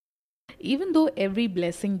Even though every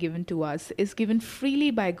blessing given to us is given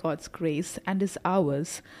freely by God's grace and is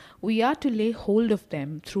ours, we are to lay hold of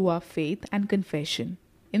them through our faith and confession.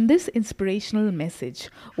 In this inspirational message,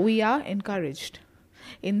 we are encouraged.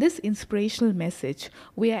 To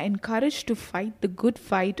fight the good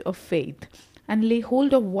fight of faith and lay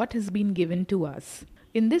hold of what has been given to us.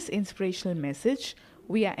 In this inspirational message,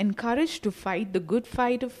 we are encouraged to fight the good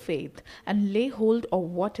fight of faith and lay hold of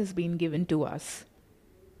what has been given to us.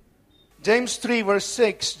 James 3 verse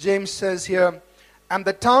 6, James says here, "And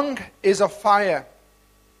the tongue is a fire,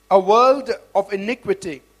 a world of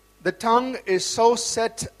iniquity. The tongue is so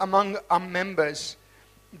set among our members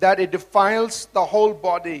that it defiles the whole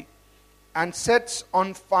body and sets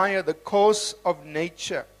on fire the course of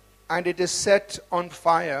nature, and it is set on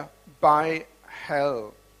fire by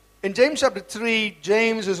hell." In James chapter 3,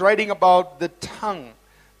 James is writing about the tongue.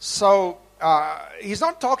 So he's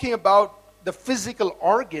not talking about the physical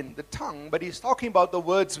organ, the tongue, but he's talking about the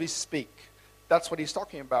words we speak. That's what he's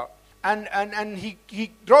talking about. And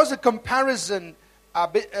he draws a comparison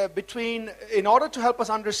between, in order to help us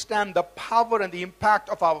understand the power and the impact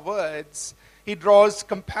of our words, he draws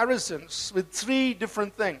comparisons with three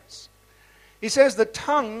different things. He says the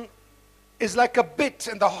tongue is like a bit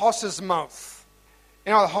in the horse's mouth.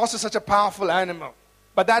 You know, the horse is such a powerful animal.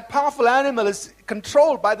 But that powerful animal is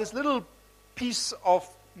controlled by this little piece of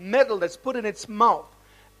metal that's put in its mouth.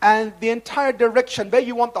 And the entire direction where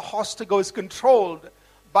you want the horse to go is controlled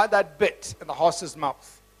by that bit in the horse's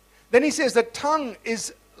mouth. Then he says the tongue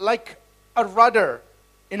is like a rudder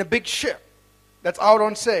in a big ship that's out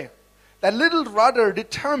on sail. That little rudder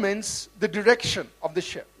determines the direction of the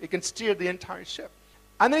ship. It can steer the entire ship.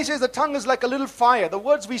 And then he says the tongue is like a little fire. The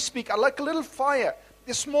words we speak are like a little fire.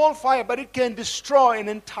 A small fire, but it can destroy an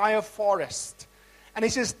entire forest. And he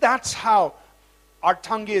says that's how our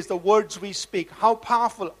tongue is, the words we speak. How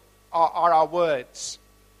powerful are our words?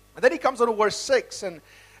 And then he comes on to verse 6, and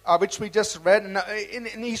which we just read.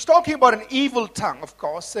 And he's talking about an evil tongue, of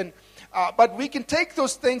course. But we can take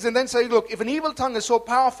those things and then say, look, if an evil tongue is so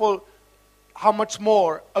powerful, how much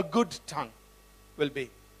more a good tongue will be.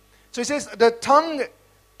 So he says the tongue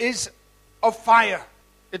is of fire.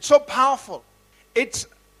 It's so powerful. It's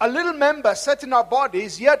a little member set in our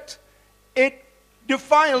bodies, yet it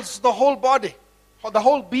defiles the whole body, or the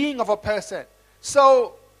whole being of a person.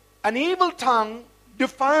 So an evil tongue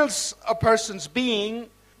defiles a person's being,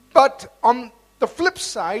 but on the flip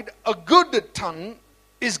side, a good tongue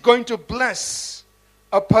is going to bless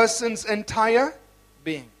a person's entire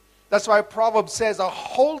being. That's why Proverbs says a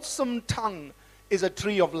wholesome tongue is a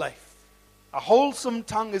tree of life. A wholesome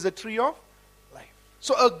tongue is a tree of life.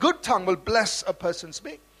 So a good tongue will bless a person's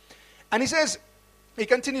being. And he says, he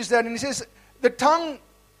continues there, and he says, the tongue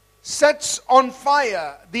sets on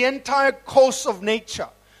fire the entire course of nature.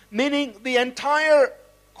 Meaning the entire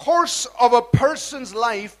course of a person's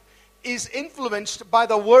life is influenced by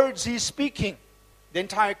the words he's speaking. The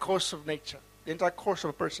entire course of nature, the entire course of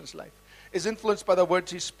a person's life is influenced by the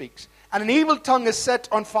words he speaks. And an evil tongue is set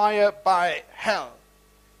on fire by hell.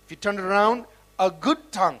 If you turn it around, a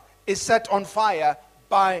good tongue is set on fire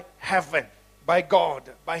by heaven, by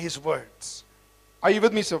God, by his words. Are you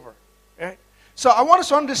with me so far? Right? So I want us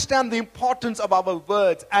to understand the importance of our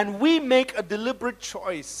words, and we make a deliberate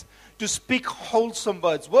choice to speak wholesome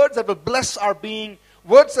words, words that will bless our being,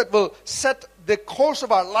 words that will set the course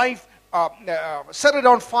of our life, set it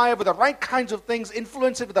on fire with the right kinds of things,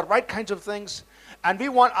 influence it with the right kinds of things. And we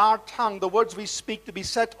want our tongue, the words we speak, to be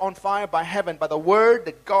set on fire by heaven, by the word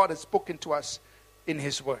that God has spoken to us in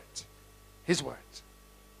his words. His words.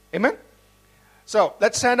 Amen? So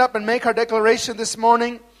let's stand up and make our declaration this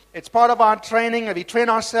morning. It's part of our training, and we train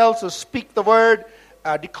ourselves to speak the word,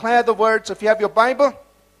 declare the word. So if you have your Bible,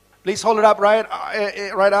 please hold it up right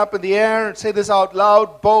up in the air and say this out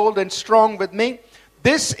loud, bold and strong with me.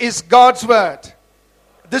 This is God's word.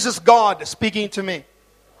 This is God speaking to me.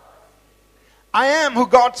 I am who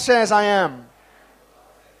God says I am.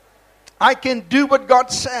 I can do what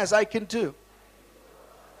God says I can do.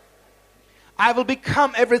 I will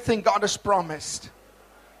become everything God has promised.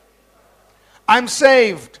 I'm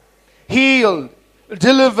saved, healed,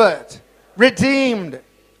 delivered, redeemed.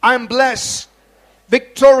 I'm blessed,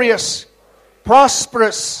 victorious,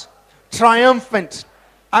 prosperous, triumphant.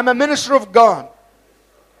 I'm a minister of God,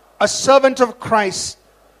 a servant of Christ,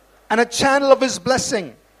 and a channel of his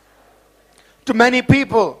blessing to many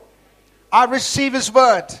people. I receive his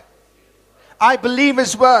word. I believe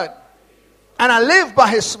his word. And I live by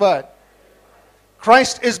his word.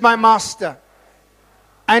 Christ is my master.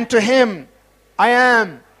 And to him I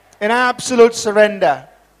am in absolute surrender.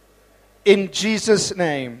 In Jesus'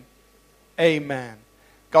 name, amen.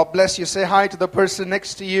 God bless you. Say hi to the person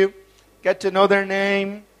next to you. Get to know their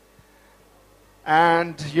name.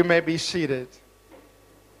 And you may be seated.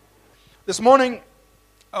 This morning,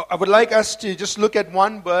 I would like us to just look at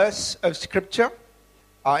one verse of Scripture.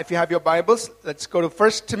 If you have your Bibles, let's go to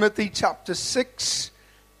 1 Timothy chapter 6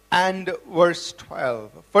 and verse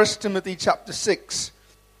 12. 1 Timothy chapter 6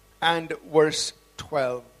 and verse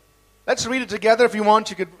 12. Let's read it together. If you want,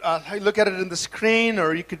 you could look at it in the screen,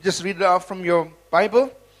 or you could just read it out from your Bible.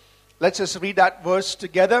 Let's just read that verse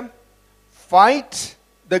together. Fight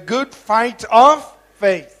the good fight of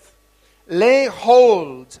faith. Lay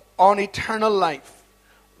hold on eternal life,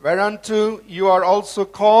 whereunto you are also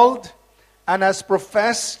called, and has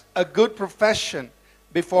professed a good profession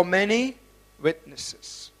before many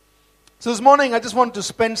witnesses. So this morning, I just want to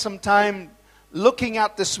spend some time looking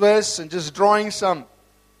at this verse and just drawing some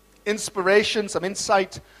inspiration, some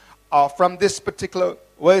insight from this particular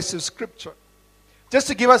verse of Scripture. Just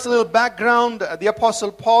to give us a little background, the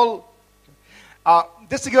Apostle Paul,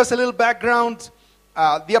 the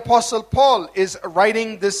Apostle Paul is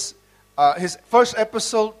writing this, his first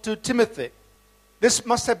epistle to Timothy. This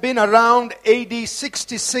must have been around AD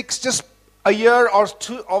 66, just a year or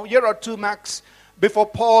two max before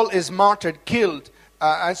Paul is martyred, killed.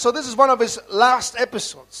 And so this is one of his last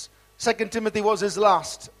epistles. 2 Timothy was his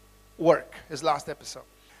last work, his last epistle.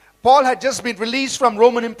 Paul had just been released from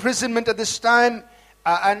Roman imprisonment at this time,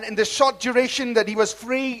 and in the short duration that he was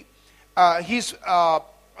free, he's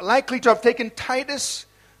likely to have taken Titus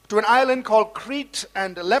to an island called Crete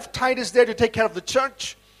and left Titus there to take care of the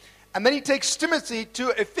church. And then he takes Timothy to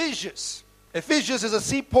Ephesus. Ephesus is a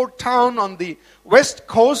seaport town on the west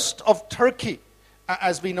coast of Turkey,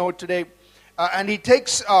 as we know it today. And he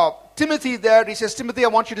takes Timothy there. He says, Timothy, I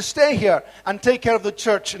want you to stay here and take care of the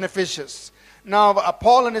church in Ephesus. Now,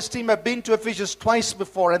 Paul and his team have been to Ephesus twice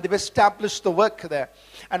before, and they've established the work there.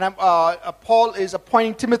 And Paul is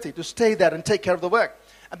appointing Timothy to stay there and take care of the work.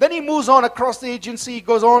 And then he moves on across the agency. He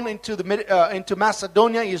goes on into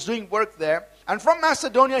Macedonia. He's doing work there. And from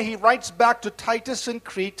Macedonia, he writes back to Titus in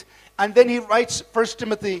Crete. And then he writes 1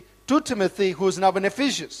 Timothy to Timothy, who is now in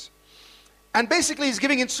Ephesus. And basically, he's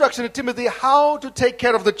giving instruction to Timothy how to take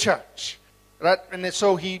care of the church. Right? And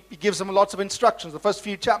so he gives him lots of instructions, the first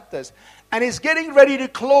few chapters. And he's getting ready to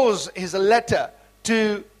close his letter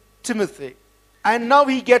to Timothy. And now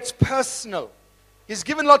he gets personal. He's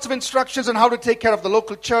given lots of instructions on how to take care of the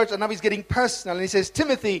local church, and now he's getting personal. And he says,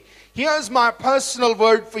 Timothy, here's my personal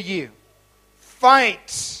word for you.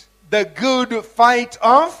 Fight the good fight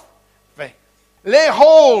of faith. Lay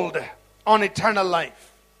hold on eternal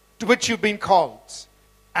life, to which you've been called,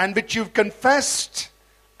 and which you've confessed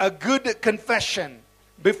a good confession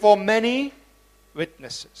before many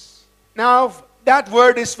witnesses. Now, that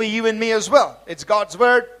word is for you and me as well. It's God's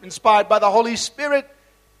word, inspired by the Holy Spirit.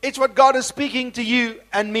 It's what God is speaking to you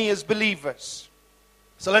and me as believers.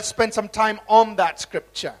 So let's spend some time on that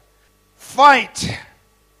scripture. Fight.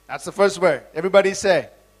 That's the first word. Everybody say,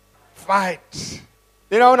 fight.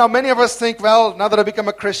 Now many of us think, well, now that I become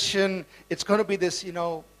a Christian, it's going to be this, see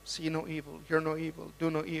no evil, hear no evil, do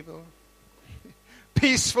no evil.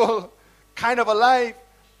 Peaceful kind of a life.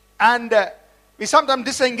 And we sometimes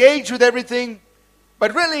disengage with everything.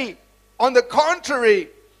 But really, on the contrary,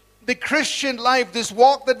 the Christian life, this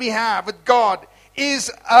walk that we have with God,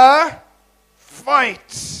 is a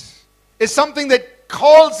fight. It's something that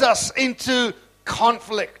calls us into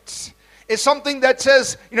conflict. It's something that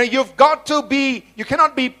says, you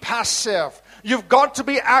cannot be passive. You've got to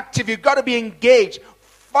be active. You've got to be engaged.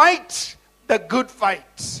 Fight the good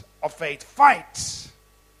fight of faith. Fight.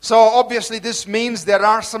 So obviously this means there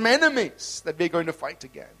are some enemies that we're going to fight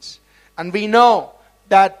against. And we know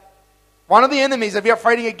that one of the enemies that we are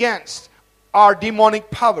fighting against are demonic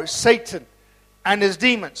powers, Satan and his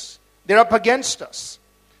demons. They're up against us.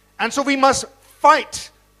 And so we must fight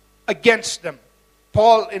against them.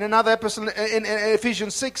 Paul, in another epistle in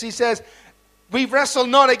Ephesians 6, he says, we wrestle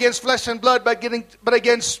not against flesh and blood, but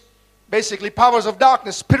against basically powers of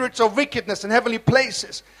darkness, spirits of wickedness in heavenly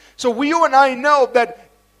places. So you and I know that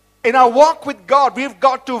in our walk with God, we've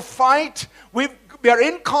got to fight. We are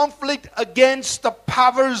in conflict against the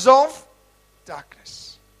powers of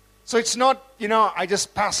darkness. So it's not, I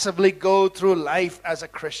just passively go through life as a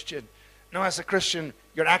Christian. No, as a Christian,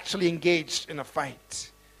 you're actually engaged in a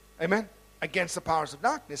fight. Amen? Against the powers of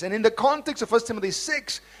darkness. And in the context of 1 Timothy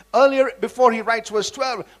 6, earlier, before he writes verse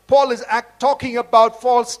 12, Paul is talking about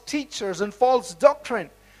false teachers and false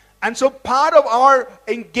doctrine. And so part of our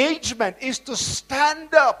engagement is to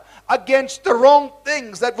stand up against the wrong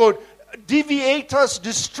things that would deviate us,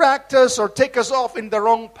 distract us, or take us off in the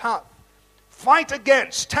wrong path. Fight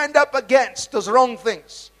against, stand up against those wrong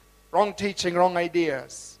things. Wrong teaching, wrong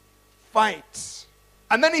ideas. Fight.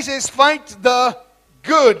 And then he says, fight the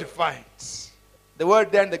good fight. The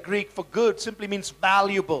word there in the Greek for good simply means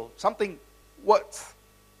valuable. Something worth,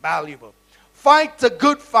 valuable. Fight the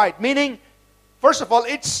good fight. Meaning, first of all,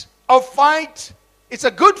 it's a fight. It's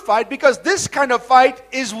a good fight because this kind of fight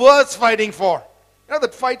is worth fighting for. You know the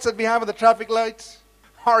fights that we have at the traffic lights?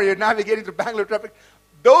 Or you're navigating through Bangalore traffic?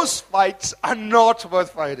 Those fights are not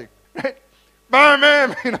worth fighting. Right? Bam,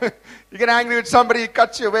 bam. You get angry with somebody,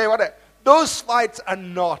 cuts you away, whatever. Those fights are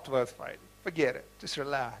not worth fighting. Forget it. Just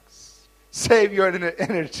relax. Save your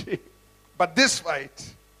energy. But this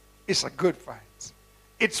fight is a good fight.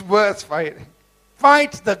 It's worth fighting.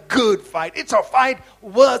 Fight the good fight. It's a fight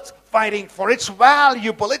worth fighting for. It's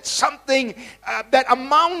valuable. It's something that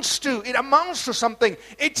amounts to something.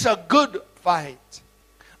 It's a good fight.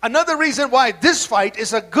 Another reason why this fight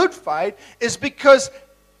is a good fight is because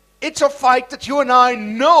it's a fight that you and I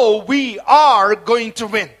know we are going to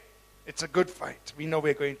win. It's a good fight. We know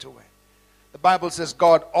we're going to win. The Bible says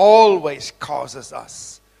God always causes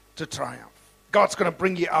us to triumph. God's going to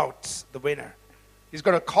bring you out the winner. He's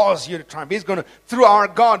going to cause you to triumph. He's going to, through our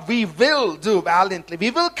God, we will do valiantly. We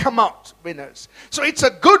will come out winners. So it's a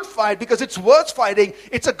good fight because it's worth fighting.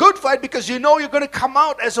 It's a good fight because you know you're going to come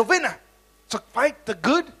out as a winner. So fight the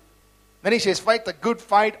good. Then he says, fight the good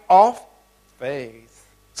fight of faith.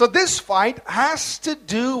 So this fight has to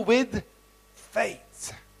do with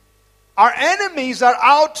faith. Our enemies are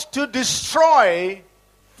out to destroy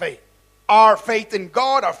faith. Our faith in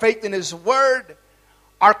God, our faith in His Word,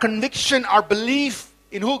 our conviction, our belief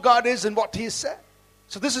in who God is and what He has said.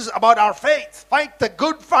 So this is about our faith. Fight the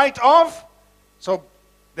good fight of. So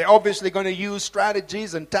they're obviously going to use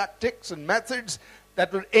strategies and tactics and methods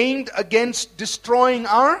that were aimed against destroying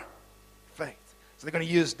our faith. So they're going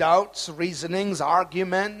to use doubts, reasonings,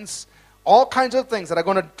 arguments, all kinds of things that are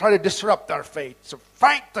going to try to disrupt our faith. So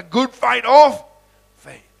fight the good fight of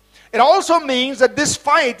faith. It also means that this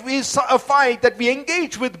fight is a fight that we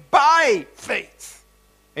engage with by faith.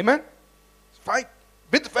 Amen? Fight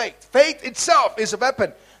with faith. Faith itself is a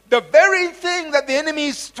weapon. The very thing that the enemy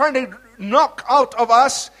is trying to knock out of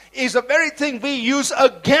us is the very thing we use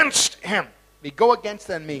against him. We go against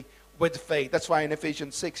the enemy with faith. That's why in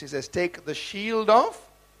Ephesians 6 he says, take the shield of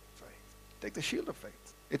faith. Take the shield of faith.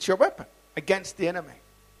 It's your weapon against the enemy.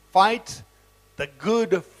 Fight the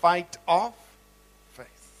good fight of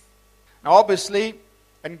faith. Now obviously,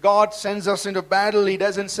 when God sends us into battle, He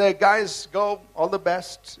doesn't say, guys, go, all the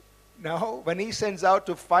best. No, when He sends out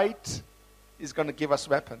to fight, He's going to give us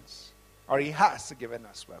weapons. Or He has given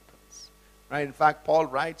us weapons. Right? In fact, Paul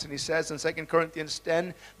writes and he says in 2 Corinthians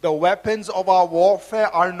 10, the weapons of our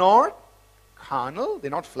warfare are not carnal,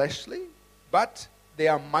 they're not fleshly, but they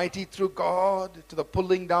are mighty through God to the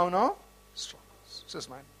pulling down of strongholds. Says,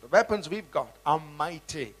 man, the weapons we've got are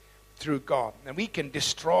mighty through God. And we can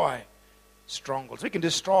destroy strongholds. We can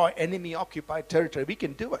destroy enemy-occupied territory. We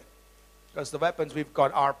can do it because the weapons we've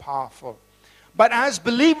got are powerful. But as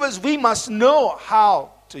believers, we must know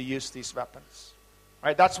how to use these weapons.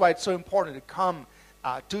 Right? That's why it's so important to come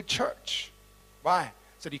to church. Why?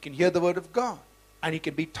 So that you can hear the Word of God. And you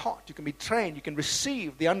can be taught, you can be trained, you can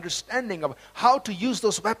receive the understanding of how to use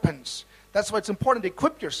those weapons. That's why it's important to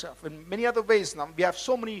equip yourself in many other ways. Now, we have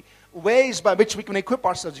so many ways by which we can equip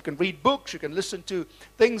ourselves. You can read books, you can listen to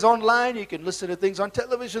things online, you can listen to things on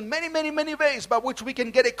television. Many, many, many ways by which we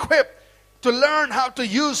can get equipped to learn how to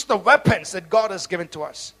use the weapons that God has given to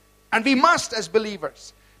us. And we must as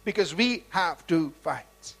believers, because we have to fight.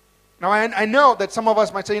 Now, I know that some of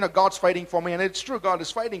us might say, God's fighting for me. And it's true, God is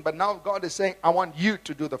fighting. But now God is saying, I want you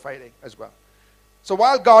to do the fighting as well. So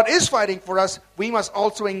while God is fighting for us, we must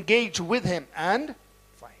also engage with Him and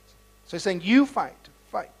fight. So He's saying, you fight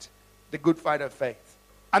the good fight of faith.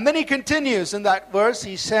 And then He continues in that verse.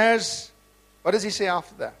 He says, what does He say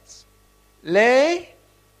after that? Lay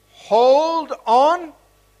hold on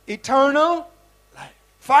eternal life.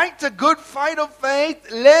 Fight the good fight of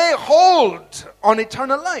faith. Lay hold on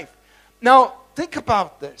eternal life. Now, think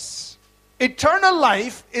about this. Eternal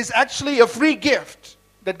life is actually a free gift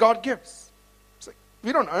that God gives. It's like,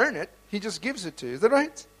 we don't earn it. He just gives it to you. Is that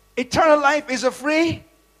right? Eternal life is a free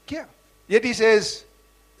gift. Yet He says,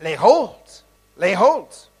 lay hold. Lay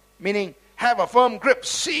hold. Meaning, have a firm grip.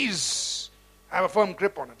 Seize. Have a firm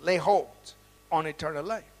grip on it. Lay hold on eternal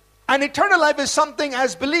life. And eternal life is something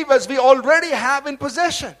as believers we already have in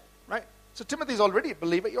possession. Right? So Timothy is already a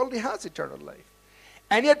believer. He already has eternal life.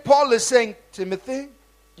 And yet Paul is saying, Timothy,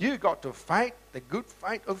 you got to fight the good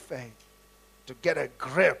fight of faith to get a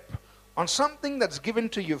grip on something that's given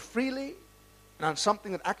to you freely and on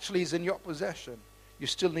something that actually is in your possession, you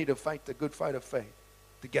still need to fight the good fight of faith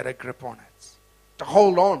to get a grip on it, to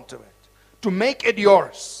hold on to it, to make it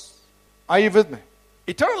yours. Are you with me?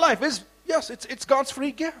 Eternal life is, yes, it's God's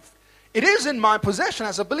free gift. It is in my possession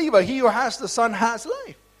as a believer. He who has the Son has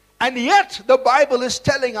life. And yet the Bible is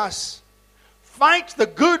telling us, fight the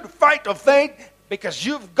good fight of faith, because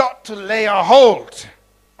you've got to lay a hold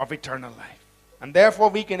of eternal life. And therefore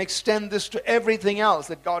we can extend this to everything else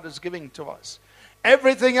that God is giving to us.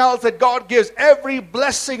 Everything else that God gives, every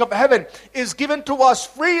blessing of heaven is given to us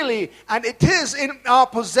freely, and it is in our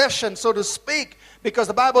possession, so to speak, because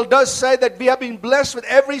the Bible does say that we have been blessed with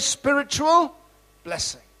every spiritual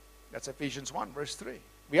blessing. That's Ephesians 1 verse 3.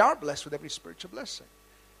 We are blessed with every spiritual blessing.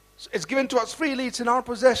 So it's given to us freely, it's in our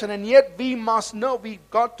possession, and yet we must know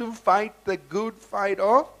we've got to fight the good fight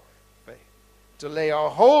of faith. To lay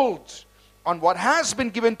our hold on what has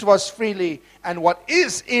been given to us freely and what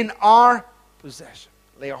is in our possession.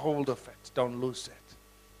 Lay a hold of it. Don't lose it.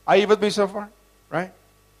 Are you with me so far? Right?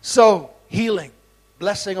 So, healing,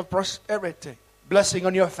 blessing of prosperity, blessing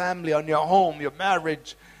on your family, on your home, your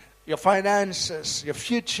marriage, your finances, your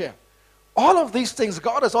future. All of these things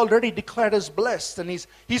God has already declared as blessed, and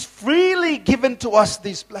He's freely given to us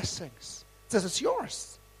these blessings. He says it's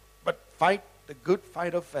yours. But fight the good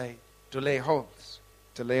fight of faith to lay hold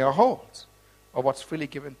of what's freely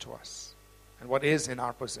given to us and what is in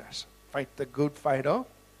our possession. Fight the good fight of,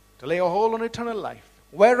 to lay a hold on eternal life,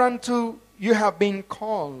 whereunto you have been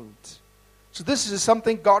called. So this is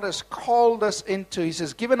something God has called us into. He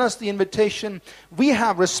says, given us the invitation. We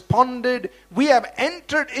have responded. We have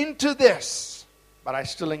entered into this. But I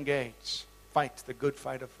still engage. Fight the good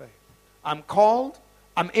fight of faith. I'm called.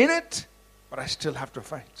 I'm in it. But I still have to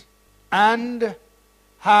fight. And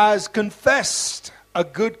has confessed a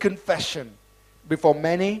good confession before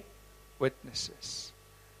many witnesses.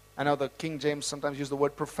 I know the King James sometimes use the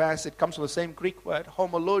word profess. It comes from the same Greek word.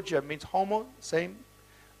 Homologia means homo, same.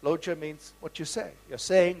 Logia means what you say. You're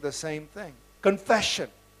saying the same thing. Confession.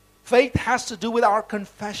 Faith has to do with our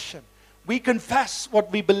confession. We confess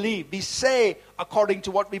what we believe. We say according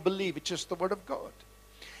to what we believe, which is the word of God.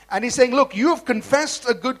 And he's saying, look, you've confessed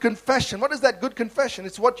a good confession. What is that good confession?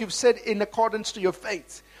 It's what you've said in accordance to your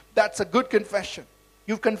faith. That's a good confession.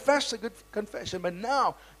 You've confessed a good confession, but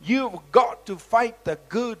now you've got to fight the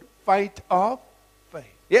good fight of faith.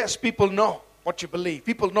 Yes, people know what you believe.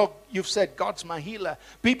 People know you've said God's my healer.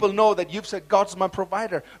 People know that you've said God's my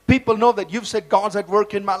provider. People know that you've said God's at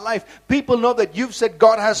work in my life. People know that you've said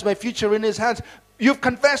God has my future in His hands. You've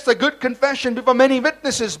confessed a good confession before many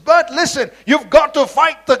witnesses. But listen, you've got to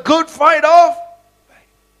fight the good fight of faith.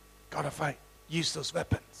 Got to fight. Use those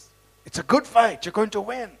weapons. It's a good fight. You're going to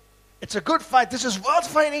win. It's a good fight. This is worth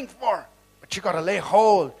fighting for. But you got to lay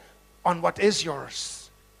hold on what is yours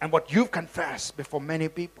and what you've confessed before many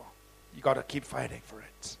people. You got to keep fighting for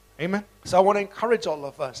it. Amen? So I want to encourage all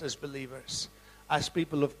of us as believers, as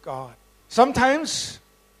people of God. Sometimes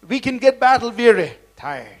we can get battle weary,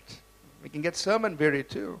 tired. We can get sermon weary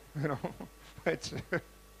too.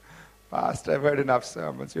 Pastor, I've heard enough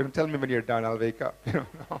sermons. You don't tell me when you're done, I'll wake up. No.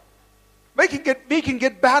 We can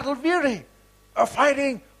get battle weary.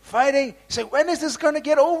 Fighting. Say, when is this going to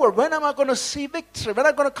get over? When am I going to see victory? When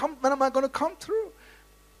am I going to come through?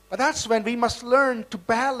 But that's when we must learn to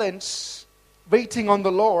balance waiting on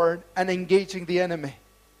the Lord and engaging the enemy.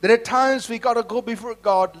 There are times we got to go before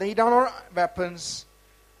God, lay down our weapons,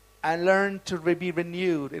 and learn to be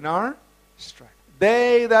renewed in our strength.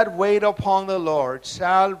 They that wait upon the Lord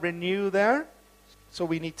shall renew their. So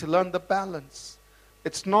we need to learn the balance.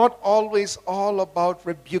 It's not always all about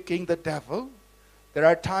rebuking the devil. There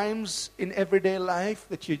are times in everyday life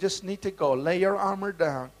that you just need to go, lay your armor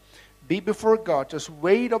down, be before God, just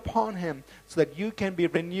wait upon Him so that you can be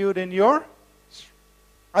renewed in your strength.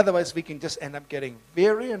 Otherwise, we can just end up getting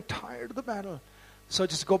weary and tired of the battle. So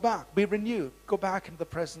just go back, be renewed, go back in the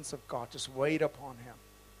presence of God, just wait upon Him.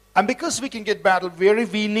 And because we can get battle weary,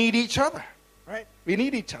 we need each other, right? We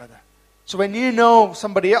need each other. So when you know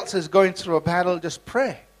somebody else is going through a battle, just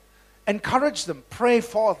pray. Encourage them, pray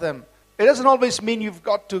for them. It doesn't always mean you've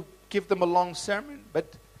got to give them a long sermon, but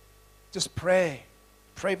just pray.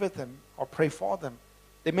 Pray with them or pray for them.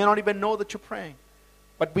 They may not even know that you're praying.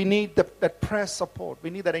 But we need that prayer support.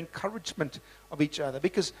 We need that encouragement of each other.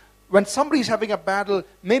 Because when somebody's having a battle,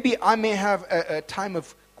 maybe I may have a time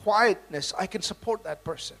of quietness. I can support that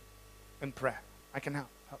person in prayer. I can help.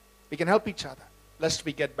 We can help each other, lest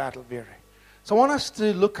we get battle weary. So I want us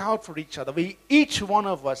to look out for each other. Each one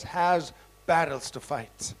of us has battles to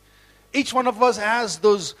fight. Each one of us has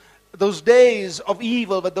those days of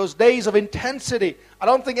evil, but those days of intensity. I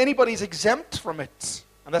don't think anybody's exempt from it.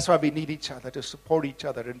 And that's why we need each other, to support each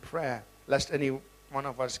other in prayer, lest any one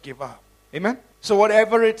of us give up. Amen? So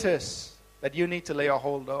whatever it is that you need to lay a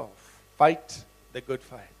hold of, fight the good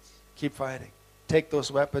fight. Keep fighting. Take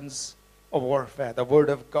those weapons of warfare, the word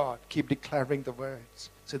of God. Keep declaring the words.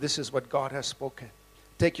 So this is what God has spoken.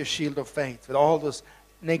 Take your shield of faith with all those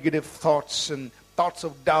negative thoughts and thoughts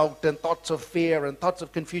of doubt and thoughts of fear and thoughts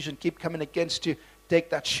of confusion keep coming against you. Take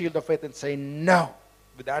that shield of faith and say, no.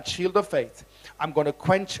 With that shield of faith, I'm going to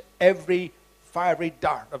quench every fiery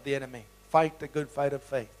dart of the enemy. Fight the good fight of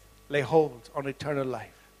faith. Lay hold on eternal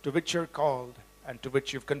life, to which you're called and to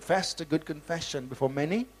which you've confessed a good confession before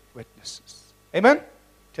many witnesses. Amen?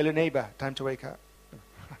 Tell your neighbor, time to wake up.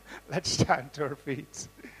 Let's stand to our feet.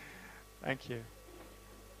 Thank you.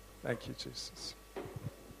 Thank you, Jesus.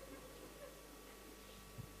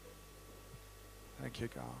 Thank you,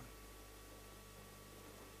 God.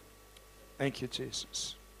 Thank you,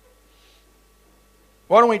 Jesus.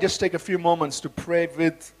 Why don't we just take a few moments to pray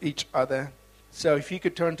with each other? So if you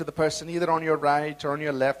could turn to the person either on your right or on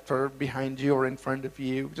your left or behind you or in front of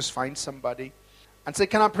you, just find somebody and say,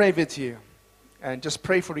 can I pray with you? And just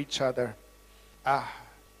pray for each other.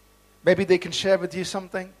 Maybe they can share with you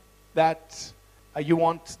something that you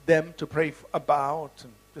want them to pray about.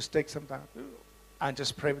 And just take some time and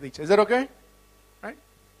just pray with each other. Is that okay? Right?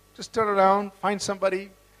 Just turn around, find somebody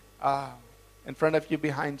in front of you,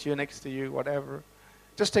 behind you, next to you, whatever.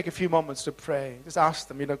 Just take a few moments to pray. Just ask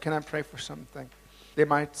them, can I pray for something? They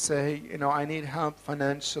might say, I need help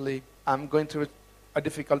financially. I'm going through a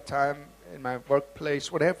difficult time in my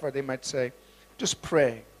workplace, whatever they might say. Just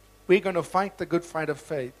pray. We're going to fight the good fight of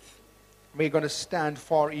faith. We're going to stand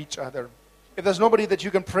for each other. If there's nobody that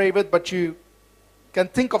you can pray with, but you can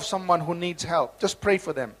think of someone who needs help, just pray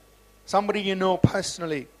for them. Somebody you know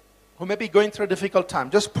personally who may be going through a difficult time,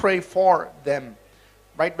 just pray for them.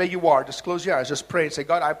 Right where you are, just close your eyes, just pray and say,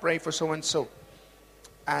 God, I pray for so-and-so.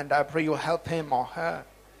 And I pray you'll help him or her.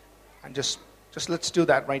 And just let's do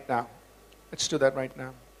that right now. Let's do that right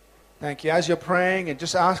now. Thank you. As you're praying, and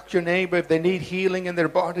just ask your neighbor if they need healing in their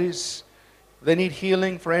bodies, if they need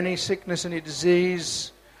healing for any sickness, any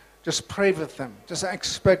disease, just pray with them. Just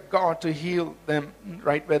expect God to heal them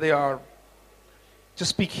right where they are. Just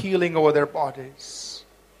speak healing over their bodies.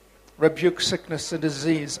 Rebuke sickness and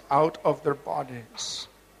disease out of their bodies.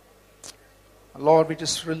 Lord, we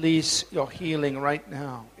just release your healing right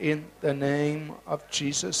now in the name of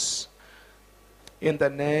Jesus. In the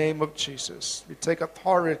name of Jesus. We take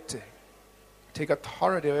authority. Take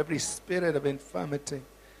authority of every spirit of infirmity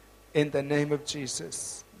in the name of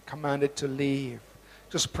Jesus. Command it to leave.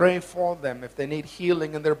 Just pray for them. If they need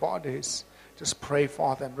healing in their bodies, just pray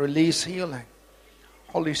for them. Release healing.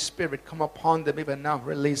 Holy Spirit, come upon them even now.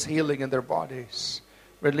 Release healing in their bodies.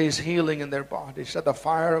 Release healing in their bodies. Let the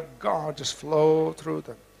fire of God just flow through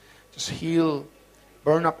them. Just heal.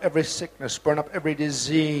 Burn up every sickness. Burn up every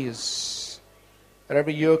disease. Let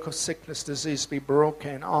every yoke of sickness, disease be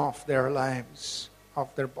broken off their lives,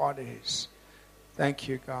 off their bodies. Thank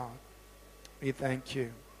you, God. We thank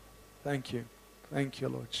you. Thank you. Thank you,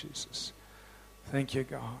 Lord Jesus. Thank you,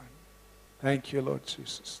 God. Thank you, Lord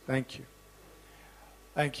Jesus. Thank you.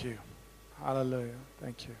 Thank you. Hallelujah.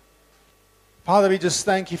 Thank you. Father, we just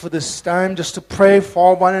thank you for this time just to pray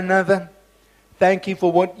for one another. Thank you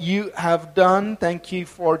for what you have done. Thank you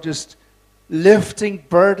for just lifting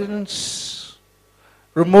burdens,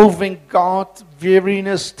 removing, God,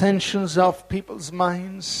 weariness, tensions off people's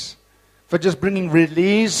minds, for just bringing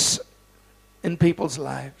release in people's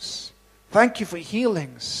lives. Thank you for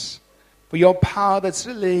healings, for your power that's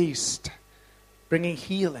released, bringing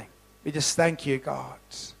healing. We just thank you, God.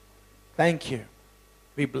 Thank you.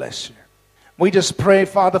 We bless you. We just pray,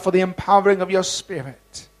 Father, for the empowering of your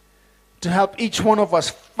Spirit to help each one of us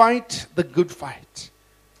fight the good fight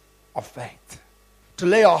of faith. To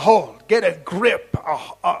lay a hold, get a grip,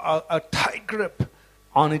 a tight grip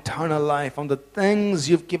on eternal life, on the things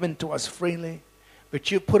you've given to us freely,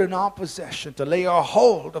 which you put in our possession, to lay a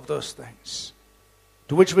hold of those things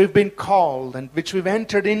to which we've been called and which we've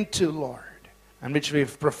entered into, Lord. And which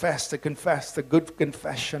we've professed to confess the good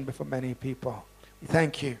confession before many people. We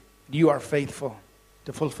thank you. You are faithful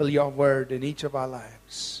to fulfill your word in each of our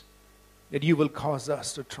lives. That you will cause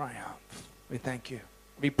us to triumph. We thank you.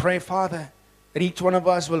 We pray, Father, that each one of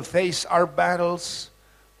us will face our battles,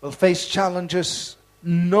 will face challenges,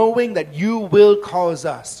 knowing that you will cause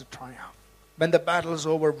us to triumph. When the battle is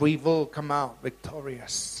over, we will come out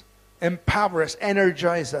victorious. Empower us,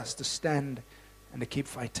 energize us to stand and to keep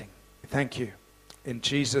fighting. We thank you. In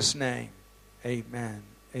Jesus' name, amen,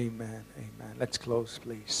 amen, amen. Let's close,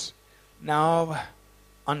 please. Now,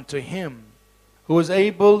 unto him who is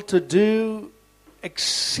able to do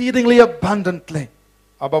exceedingly abundantly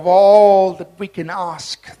above all that we can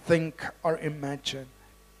ask, think, or imagine.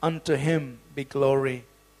 Unto him be glory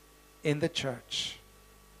in the church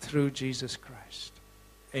through Jesus Christ.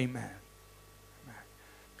 Amen. Amen.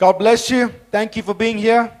 God bless you. Thank you for being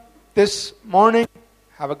here this morning.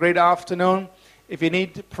 Have a great afternoon. If you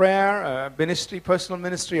need prayer, ministry, personal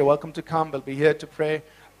ministry, you're welcome to come. We'll be here to pray,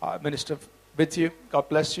 minister with you. God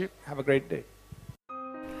bless you. Have a great day.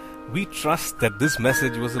 We trust that this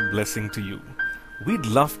message was a blessing to you. We'd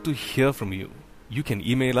love to hear from you. You can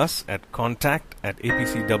email us at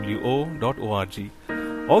contact@apcwo.org.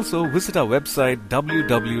 Also, visit our website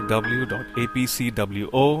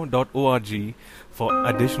www.apcwo.org for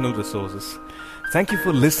additional resources. Thank you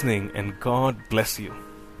for listening, and God bless you.